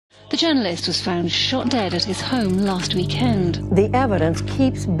The journalist was found shot dead at his home last weekend. The evidence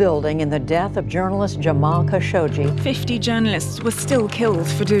keeps building in the death of journalist Jamal Khashoggi. 50 journalists were still killed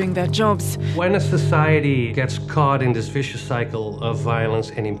for doing their jobs. When a society gets caught in this vicious cycle of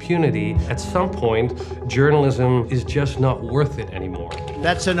violence and impunity, at some point, journalism is just not worth it anymore.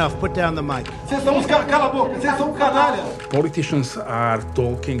 That's enough. Put down the mic. Politicians are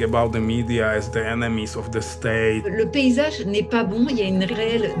talking about the media as the enemies of the state. Le paysage n'est pas bon, il y a une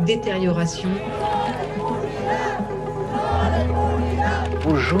réelle détérioration.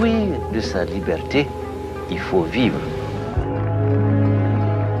 Pour jouir de sa liberté, il faut vivre.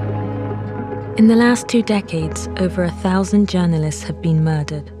 In the last 2 decades, over 1,000 journalists have been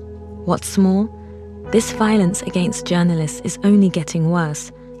murdered. What's more, this violence against journalists is only getting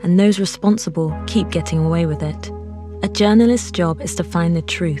worse, and those responsible keep getting away with it. A journalist's job is to find the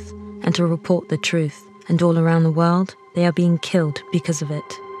truth and to report the truth, and all around the world, they are being killed because of it.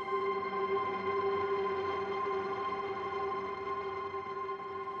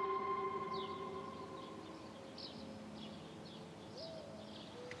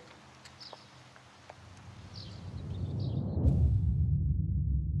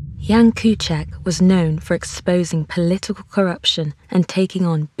 Jan Kuciak was known for exposing political corruption and taking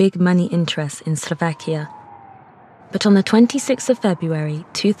on big money interests in Slovakia. But on the 26th of February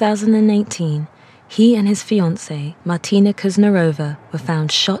 2018, he and his fiancée, Martina Kuznarova, were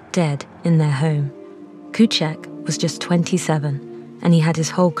found shot dead in their home. Kuciak was just 27, and he had his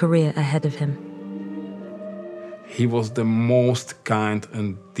whole career ahead of him. He was the most kind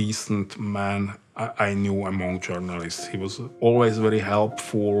and decent man I knew among journalists. He was always very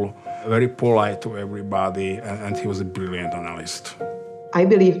helpful, very polite to everybody, and he was a brilliant analyst. I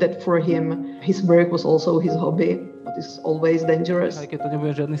believe that for him, his work was also his hobby, but it's always dangerous. Aj keď to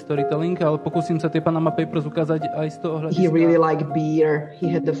nebude žiadny storytelling, ale pokúsim sa tie Panama Papers ukázať aj z toho hľadiska. He really liked beer,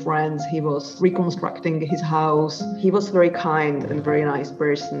 he had the friends, he was reconstructing his house. He was very kind and very nice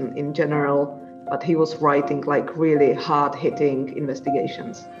person in general, but he was writing like really hard-hitting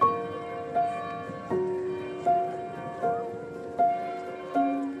investigations.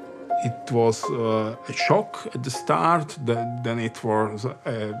 It was a shock at the start, then it was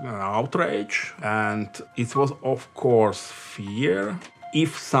an outrage, and it was, of course, fear.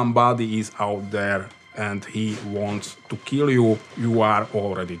 If somebody is out there and he wants to kill you, you are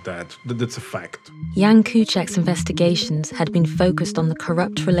already dead. That's a fact. Jan Kuciak's investigations had been focused on the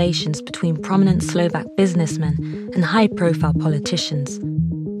corrupt relations between prominent Slovak businessmen and high-profile politicians.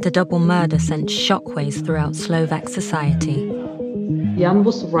 The double murder sent shockwaves throughout Slovak society. Jan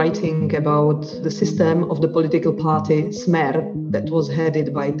was writing about the system of the political party Smer that was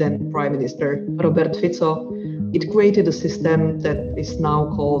headed by then Prime Minister Robert Fico. It created a system that is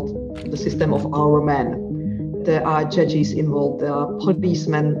now called the system of our men. There are judges involved, there are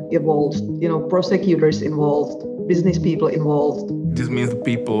policemen involved, prosecutors involved, business people involved. This means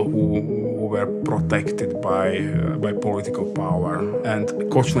people who were protected by political power, and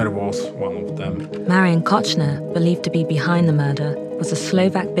Kočner was one of them. Marian Kočner, believed to be behind the murder, was a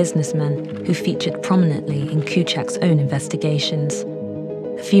Slovak businessman who featured prominently in Kuciak's own investigations.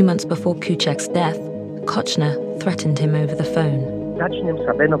 A few months before Kuciak's death, Kočner threatened him over the phone. Začnem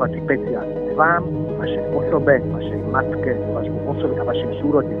sa venovať špeciálne vám, vašej osobe, vašej matke, vašemu otcovi a vašim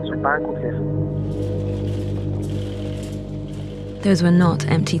súrodencom. Pán Kuciak. Those were not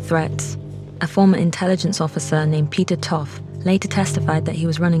empty threats. A former intelligence officer named Peter Toff later testified that he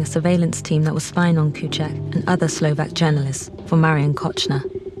was running a surveillance team that was spying on Kuciak and other Slovak journalists for Marian Kočner.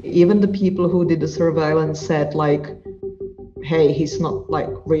 Even the people who did the surveillance said, hey, he's not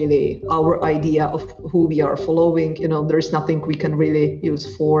really our idea of who we are following. There's nothing we can really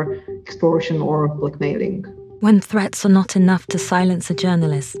use for extortion or blackmailing. When threats are not enough to silence a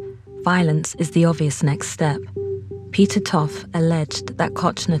journalist, violence is the obvious next step. Peter Toff alleged that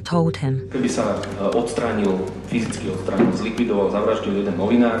Kočner told him, Keby sa fyzicky odstránil, zlikvidoval, zavraždil jeden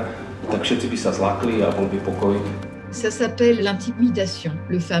novinár, tak všetci by sa zlakli a bol by pokoj. Ça s'appelle l'intimidation,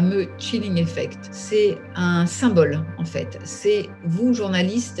 le fameux chilling effect. C'est un symbole, en fait. C'est vous,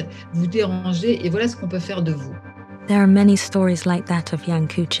 journalistes, vous dérangez et voilà ce qu'on peut faire de vous. There are many stories like that of Jan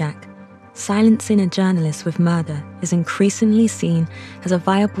Kuciak. Silencing a journalist with murder is increasingly seen as a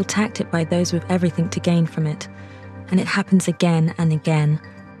viable tactic by those with everything to gain from it. And it happens again and again,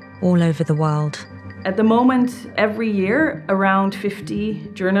 all over the world. At the moment, every year, around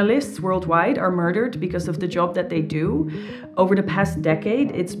 50 journalists worldwide are murdered because of the job that they do. Over the past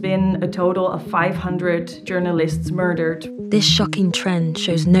decade, it's been a total of 500 journalists murdered. This shocking trend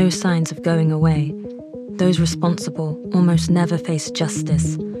shows no signs of going away. Those responsible almost never face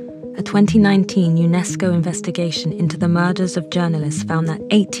justice. A 2019 UNESCO investigation into the murders of journalists found that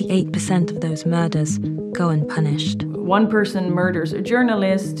 88% of those murders go unpunished. One person murders a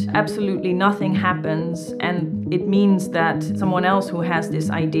journalist, absolutely nothing happens, and it means that someone else who has this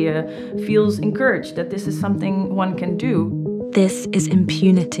idea feels encouraged that this is something one can do. This is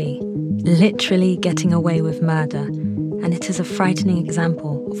impunity, literally getting away with murder, and it is a frightening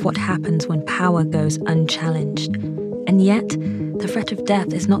example of what happens when power goes unchallenged. And yet, the threat of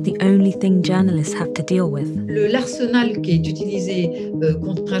death is not the only thing journalists have to deal with. L'arsenal qui est utilisé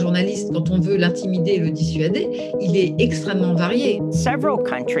contre un journaliste quand on veut l'intimider et le dissuader, il est extrêmement varié. Several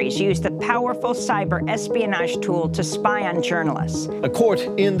countries use the powerful cyber espionage tool to spy on journalists. A court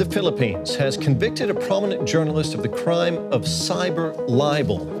in the Philippines has convicted a prominent journalist of the crime of cyber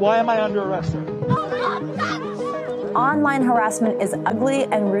libel. Why am I under arrest? Online harassment is ugly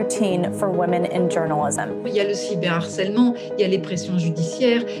and routine for women in journalism. Il y a le cyberharcèlement, il y a les pressions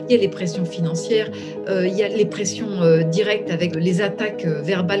judiciaires, il y a les pressions financières, il y a les pressions directes avec les attaques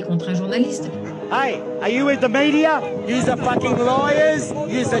verbales contre un journaliste. Hey, are you with the media? You're the fucking lawyers,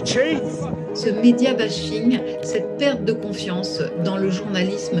 you're the chiefs. Ce média bashing, cette perte de confiance dans le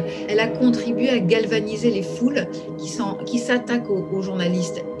journalisme, elle a contribué à galvaniser les foules qui s'attaquent aux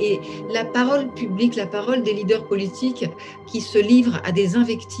journalistes. Et la parole publique, la parole des leaders politiques qui se livrent à des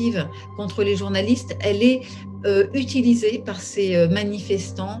invectives contre les journalistes, elle est utilisée par ces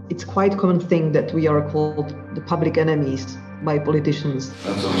manifestants. It's quite common thing that we are called the public enemies by politicians.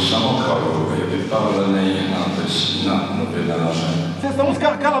 Vocês são uns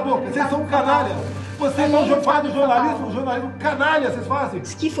cala a boca, vocês são canalha. Vocês não fazem jornalismo canalha, vocês fazem.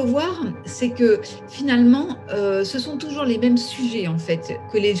 Ce qu'il faut voir, c'est que finalement, ce sont toujours les mêmes sujets en fait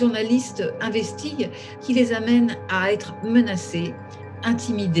que les journalistes investiguent, qui les amènent à être menacés,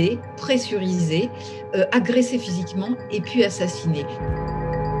 intimidés, pressurisés, agressés physiquement et puis assassinés.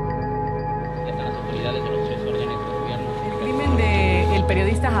 El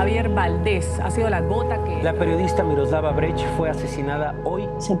periodista Javier Valdés ha sido la gota que... La periodista Miroslava Brecht fue asesinada hoy.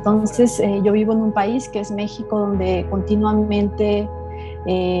 Entonces, yo vivo en un país que es México, donde continuamente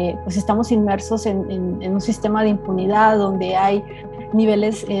pues estamos inmersos en un sistema de impunidad, donde hay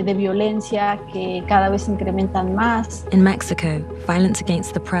niveles de violencia que cada vez incrementan más. In Mexico, violence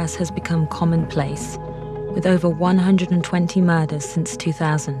against the press has become commonplace. With over 120 murders since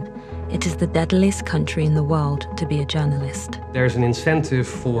 2000, it is the deadliest country in the world to be a journalist. There's an incentive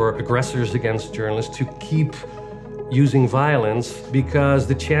for aggressors against journalists to keep using violence because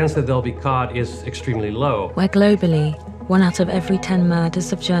the chance that they'll be caught is extremely low. Where globally, 1 out of every 10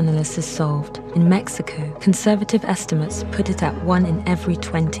 murders of journalists is solved, in Mexico, conservative estimates put it at 1 in every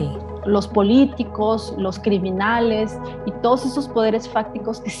 20. Los políticos, los criminales y todos esos poderes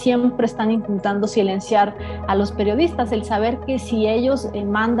fácticos que siempre están intentando silenciar a los periodistas, el saber que si ellos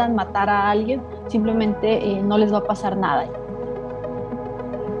mandan matar a alguien, simplemente no les va a pasar nada.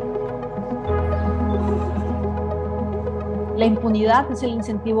 La impunidad es el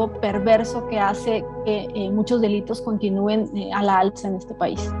incentivo perverso que hace que muchos delitos continúen a la alza en este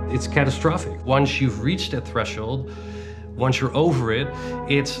país. It's catastrophic. Once you've reached that threshold, once you're over it,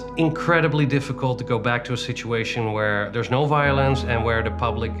 it's incredibly difficult to go back to a situation where there's no violence and where the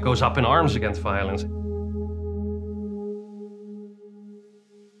public goes up in arms against violence.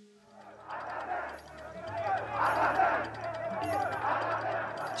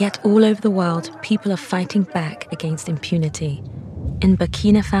 Yet all over the world, people are fighting back against impunity. In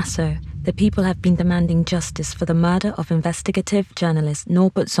Burkina Faso, the people have been demanding justice for the murder of investigative journalist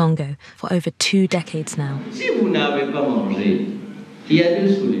Norbert Zongo for over 2 decades now. Si vous n'avez pas mangé, il y a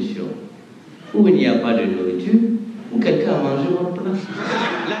 2 solutions. Ou il n'y a pas de nourriture, ou quelqu'un a mangé votre place.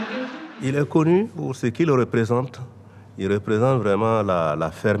 Il est connu pour ce qu'il représente. Il représente vraiment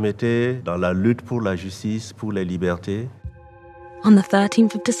la fermeté dans la lutte pour la justice, pour les libertés. On the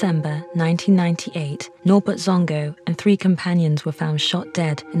 13th of December 1998, Norbert Zongo and 3 companions were found shot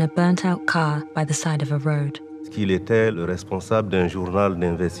dead in a burnt-out car by the side of a road. Il était le responsable d'un journal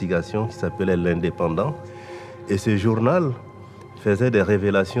d'investigation qui s'appelait L'Indépendant. Et ce journal faisait des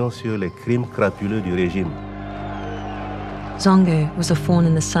révélations sur les crimes crapuleux du régime. Zongo was a thorn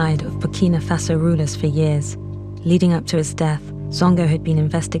in the side of Burkina Faso rulers for years. Leading up to his death, Zongo had been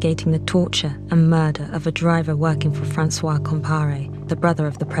investigating the torture and murder of a driver working for François Compaoré, the brother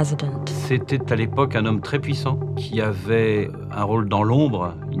of the president. C'était à l'époque un homme très puissant qui avait un rôle dans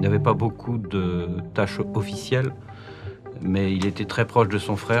l'ombre. Il n'avait pas beaucoup de tâches officielles, mais il était très proche de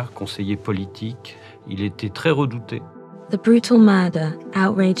son frère, conseiller politique. Il était très redouté. The brutal murder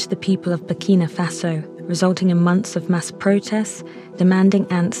outraged the people of Burkina Faso, resulting in months of mass protests, demanding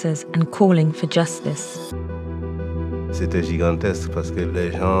answers and calling for justice. C'était gigantesque parce que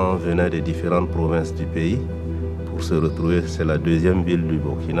les gens venaient des différentes provinces du pays pour se retrouver. C'est la deuxième ville du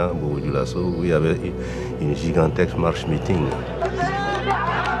Burkina, Bobo-Dioulasso, où il y avait une gigantesque marche meeting.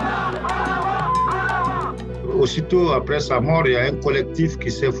 Aussitôt après sa mort, il y a un collectif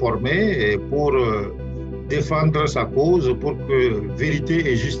qui s'est formé pour défendre sa cause, pour que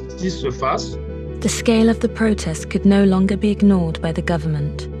vérité et justice se fassent. The scale of the protest could no longer be ignored by the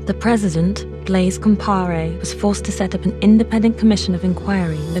government. The president, Blaise Compaoré, was forced to set up an independent commission of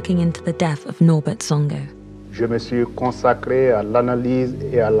inquiry looking into the death of Norbert Zongo. Je me suis consacré à l'analyse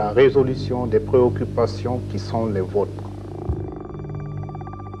et à la résolution des préoccupations qui sont les vôtres.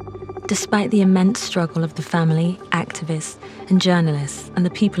 Despite the immense struggle of the family, activists, and journalists, and the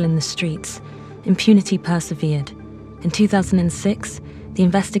people in the streets, impunity persevered. In 2006, the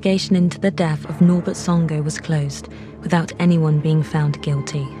investigation into the death of Norbert Zongo was closed, without anyone being found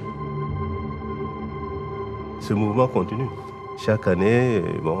guilty. Ce mouvement continue. Chaque année,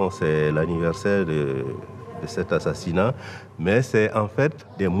 bon, c'est l'anniversaire de cet assassinat, mais c'est en fait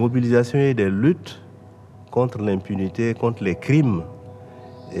des mobilisations et des luttes contre l'impunité, contre les crimes,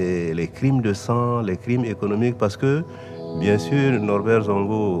 et les crimes de sang, les crimes économiques, parce que, bien sûr, Norbert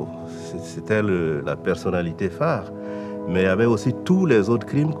Zongo, c'était la personnalité phare, mais il y avait aussi tous les autres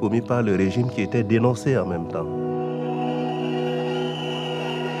crimes commis par le régime qui étaient dénoncés en même temps.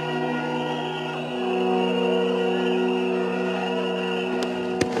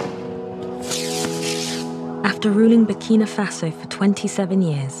 After ruling Burkina Faso for 27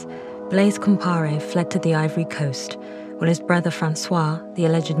 years, Blaise Compaoré fled to the Ivory Coast, while his brother Francois, the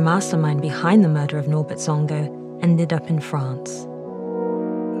alleged mastermind behind the murder of Norbert Zongo, ended up in France.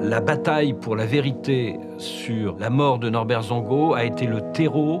 La bataille pour la vérité sur la mort de Norbert Zongo a été le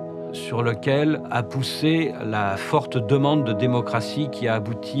terreau sur lequel a poussé la forte demande de démocratie qui a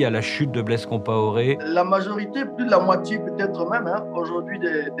abouti à la chute de Blaise Compaoré. La majorité, plus de la moitié peut-être même, aujourd'hui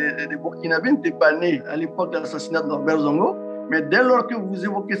des Burkinabés n'étaient pas nés à l'époque de l'assassinat de Norbert Zongo. Mais dès lors que vous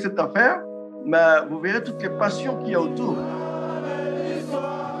évoquez cette affaire, vous verrez toutes les passions qu'il y a autour.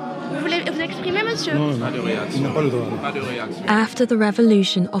 Vous voulez vous exprimer, monsieur? Non, pas de réaction. Pas de réaction. After the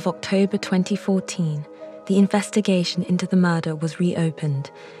revolution of October 2014, the investigation into the murder was reopened,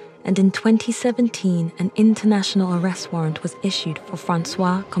 and in 2017, an international arrest warrant was issued for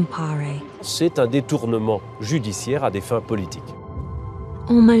Francois Compaoré. C'est un détournement judiciaire à des fins politiques.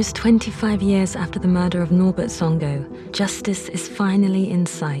 Almost 25 years after the murder of Norbert Zongo, justice is finally in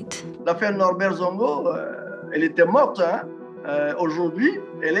sight. L'affaire Norbert Zongo, elle était morte. Aujourd'hui,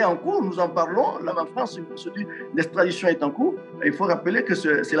 elle est en cours. Nous en parlons. Là, en France, une procédure d'extradition est en cours. Et il faut rappeler que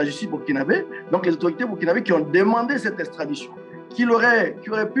c'est la justice burkinabé, donc les autorités burkinabées qui ont demandé cette extradition. Qui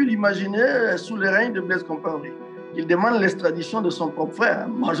aurait pu l'imaginer sous le règne de Blaise Compaoré? Qu'il demande l'extradition de son propre frère.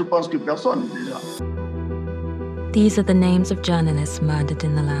 Moi, je pense que personne, déjà. These are the names of journalists murdered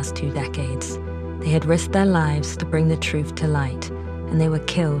in the last 2 decades. They had risked their lives to bring the truth to light, and they were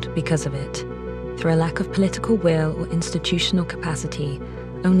killed because of it. Through a lack of political will or institutional capacity,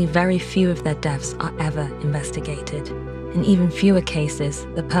 only very few of their deaths are ever investigated. In even fewer cases,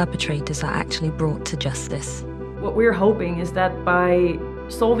 the perpetrators are actually brought to justice. What we're hoping is that by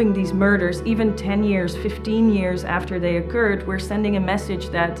solving these murders, even 10 years, 15 years after they occurred, we're sending a message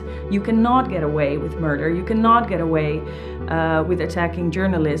that you cannot get away with murder, you cannot get away with attacking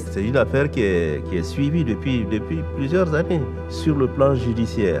journalists. C'est une affaire qui est suivie depuis plusieurs années, sur le plan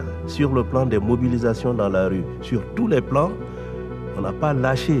judiciaire, sur le plan des mobilisations dans la rue, sur tous les plans, on n'a pas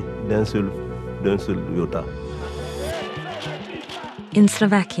lâché d'un seul iota. In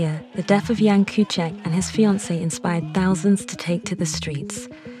Slovakia, the death of Jan Kuciak and his fiancée inspired thousands to take to the streets.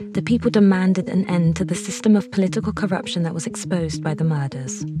 The people demanded an end to the system of political corruption that was exposed by the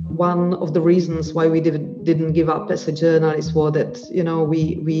murders. One of the reasons why we didn't give up as a journalist was that,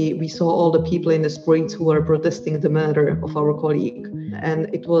 we saw all the people in the streets who were protesting the murder of our colleague. And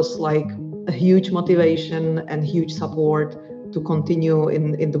it was like a huge motivation and huge support to continue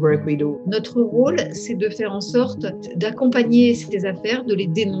in the work we do. Notre rôle, c'est de faire en sorte d'accompagner ces affaires, de les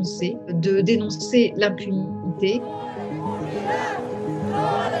dénoncer, de dénoncer l'impunité.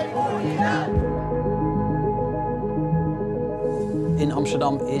 In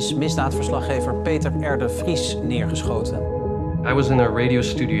Amsterdam is misdaadverslaggever Peter R. de Vries neergeschoten. I was in a radio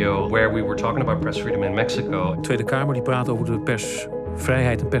studio where we were talking about press freedom in Mexico. De Tweede Kamer die praat over de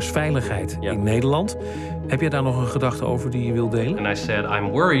persvrijheid en persveiligheid in Nederland. Heb jij daar nog een gedachte over die je wilt delen? And I said,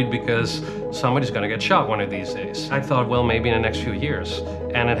 I'm worried because somebody's going to get shot one of these days. I thought, well, maybe in the next few years.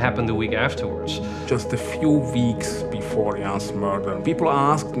 And it happened the week afterwards. Just a few weeks before Jan's murder, people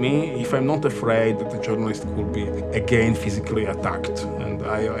asked me if I'm not afraid that the journalist could be again physically attacked. And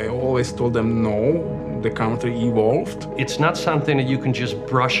I always told them no, the country evolved. It's not something that you can just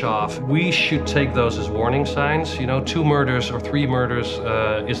brush off. We should take those as warning signs. 2 murders or 3 murders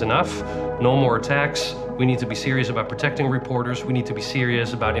is enough. No more attacks. We need to be serious about protecting reporters. We need to be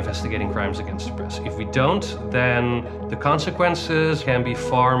serious about investigating crimes against the press. If we don't, then the consequences can be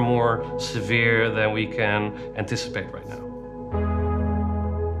far more severe than we can anticipate right now.